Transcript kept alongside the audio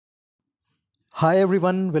Hi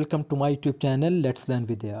everyone, welcome to my YouTube channel Let's Learn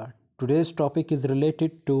with AR. Today's topic is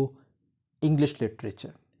related to English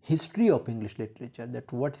literature, history of English literature,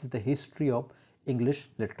 that what is the history of English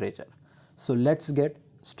literature. So let's get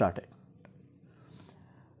started.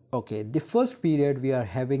 Okay, the first period we are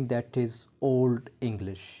having, that is Old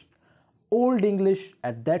English. Old English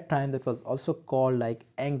at that time, that was also called like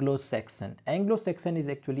Anglo-Saxon. Anglo-Saxon is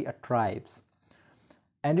actually a tribes,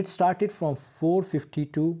 and it started from 450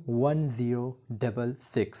 to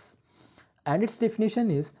 1066, and its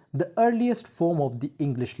definition is the earliest form of the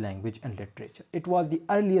English language and literature. It was the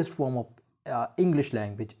earliest form of English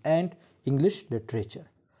language and English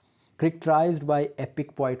literature, characterized by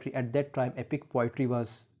epic poetry. At that time epic poetry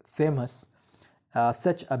was famous,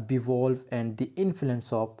 such a Beowulf and the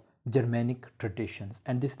influence of Germanic traditions,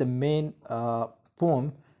 and this is the main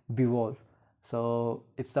poem, Beowulf. So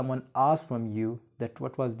if someone asks from you that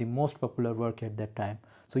what was the most popular work at that time,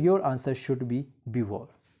 so your answer should be Beowulf.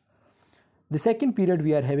 The second period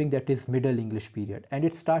we are having, that is Middle English period, and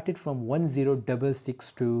it started from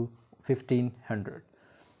 1066 to 1500.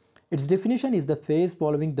 Its definition is the phase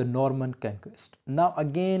following the Norman Conquest. Now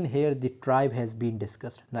again here the tribe has been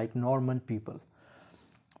discussed, like Norman people,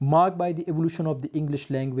 marked by the evolution of the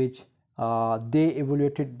English language. They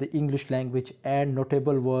evaluated the English language, and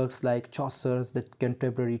notable works like Chaucer's The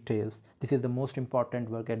Canterbury Tales. This is the most important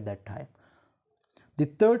work at that time. The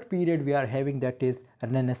third period we are having, that is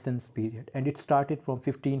Renaissance period, and it started from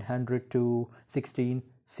 1500 to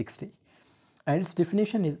 1660. And its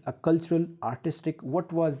definition is a cultural, artistic,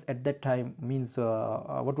 what was at that time means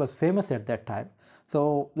what was famous at that time.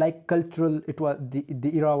 So like cultural, it was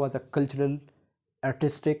the era was a cultural,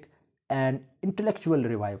 artistic and intellectual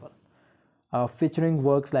revival, featuring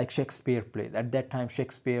works like Shakespeare plays. At that time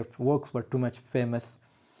Shakespeare works were too much famous,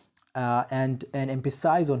 and an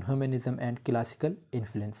emphasis on humanism and classical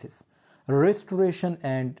influences. Restoration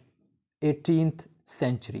and 18th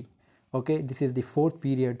century. Okay, this is the fourth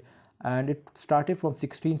period, and it started from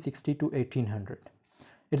 1660 to 1800.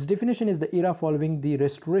 Its definition is the era following the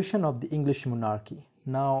restoration of the English monarchy.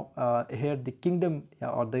 Now here the kingdom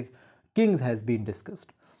or the kings has been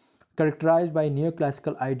discussed, characterized by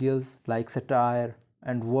neoclassical ideals like satire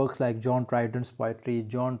and works like John Dryden's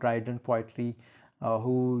poetry,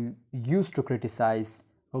 who used to criticize.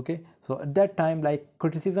 Okay, so at that time like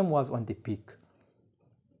criticism was on the peak.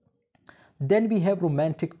 Then we have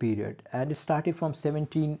Romantic period, and it started from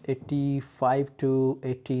 1785 to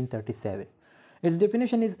 1837. Its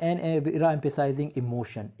definition is an era emphasizing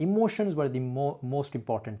emotion. Emotions were the most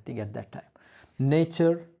important thing at that time.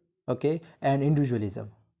 Nature, okay, and individualism,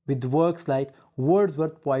 with works like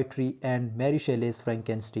Wordsworth poetry and Mary Shelley's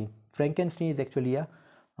Frankenstein. Frankenstein is actually a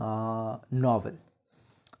novel.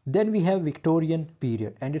 Then we have Victorian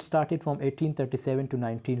period, and it started from 1837 to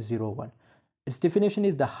 1901. Its definition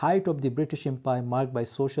is the height of the British Empire, marked by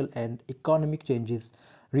social and economic changes,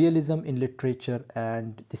 realism in literature,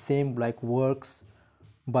 and the same like works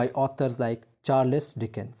by authors like Charles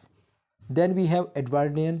Dickens. Then we have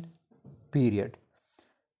Edwardian period.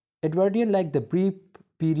 Edwardian, like the brief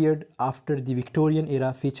period after the Victorian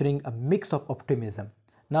era, featuring a mix of optimism.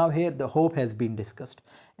 Now here the hope has been discussed,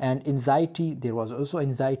 and anxiety. There was also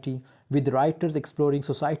anxiety, with writers exploring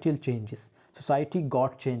societal changes. Society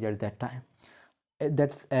got changed at that time.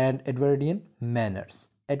 That's an Edwardian manners.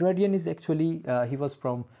 Edwardian is actually he was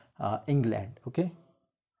from England. Okay.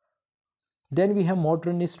 Then we have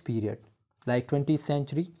Modernist period, like 20th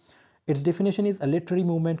century. Its definition is a literary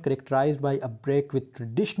movement characterized by a break with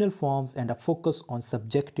traditional forms and a focus on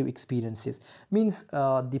subjective experiences. Means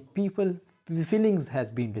the people feelings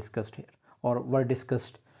has been discussed here, or were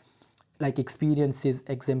discussed, like experiences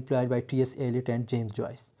exemplified by T.S. Eliot and James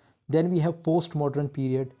Joyce. Then we have postmodern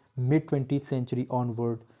period, mid 20th century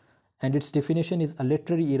onward, and its definition is a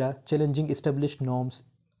literary era challenging established norms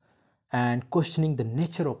and questioning the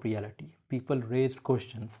nature of reality. People raised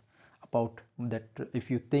questions about that.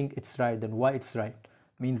 If you think it's right, then why it's right?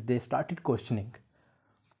 Means they started questioning,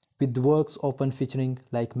 with works often featuring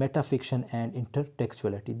like metafiction and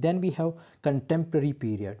intertextuality. Then we have contemporary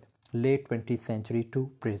period, late 20th century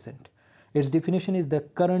to present. Its definition is the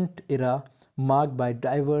current era, marked by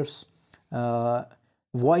diverse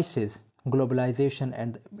voices, globalization,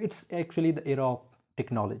 and it's actually the era of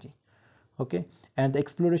technology. Okay, and the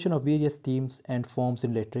exploration of various themes and forms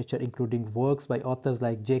in literature, including works by authors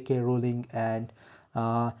like J.K. Rowling and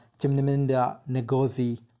Chimamanda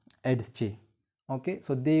Ngozi Adichie. Okay,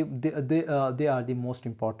 so they are the most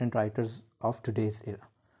important writers of today's era.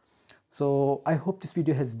 So I hope this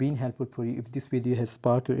video has been helpful for you. If this video has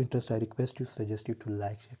sparked your interest, I request you, suggest you to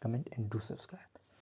like, share, comment, and do subscribe.